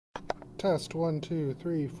Test 1 2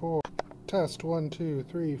 3 4. Test 1 2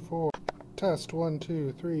 3 4. Test 1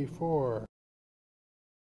 2 3 4.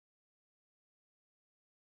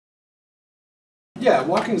 Yeah,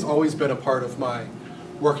 walking's always been a part of my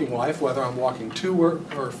working life, whether I'm walking to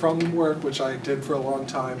work or from work, which I did for a long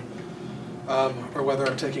time, or whether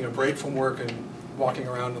I'm taking a break from work and walking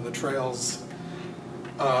around on the trails.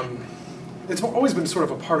 It's always been sort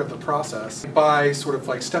of a part of the process. By sort of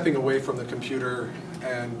like stepping away from the computer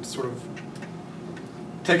and sort of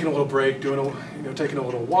taking a little break, taking a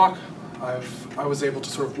little walk, I was able to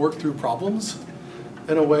sort of work through problems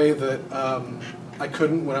in a way that I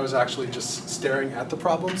couldn't when I was actually just staring at the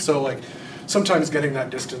problem. So like sometimes getting that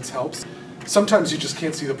distance helps. Sometimes you just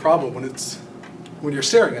can't see the problem when you're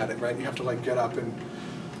staring at it, right? You have to like get up and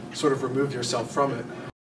sort of remove yourself from it.